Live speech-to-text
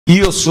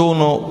Io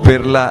sono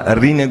per la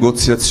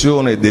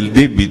rinegoziazione del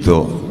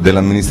debito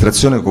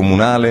dell'amministrazione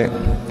comunale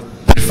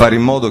per fare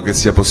in modo che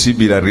sia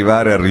possibile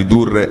arrivare a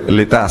ridurre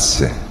le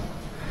tasse.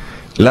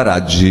 La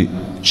Raggi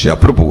ci ha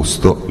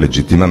proposto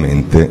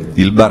legittimamente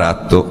il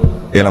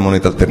baratto e la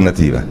moneta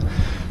alternativa.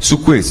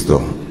 Su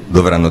questo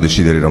dovranno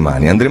decidere i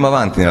romani. Andremo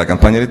avanti nella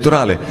campagna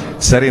elettorale,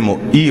 saremo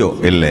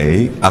io e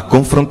lei a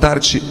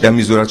confrontarci e a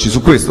misurarci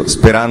su questo,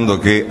 sperando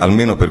che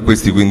almeno per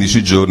questi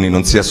 15 giorni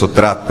non sia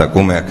sottratta,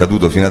 come è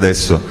accaduto fino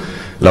adesso,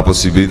 la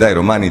possibilità ai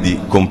romani di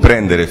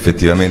comprendere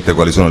effettivamente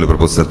quali sono le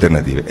proposte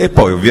alternative. E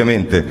poi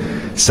ovviamente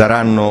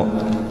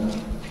saranno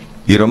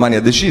i romani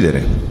a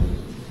decidere.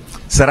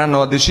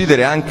 Saranno a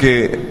decidere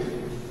anche,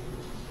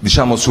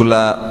 diciamo,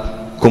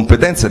 sulla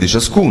competenza di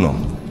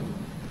ciascuno.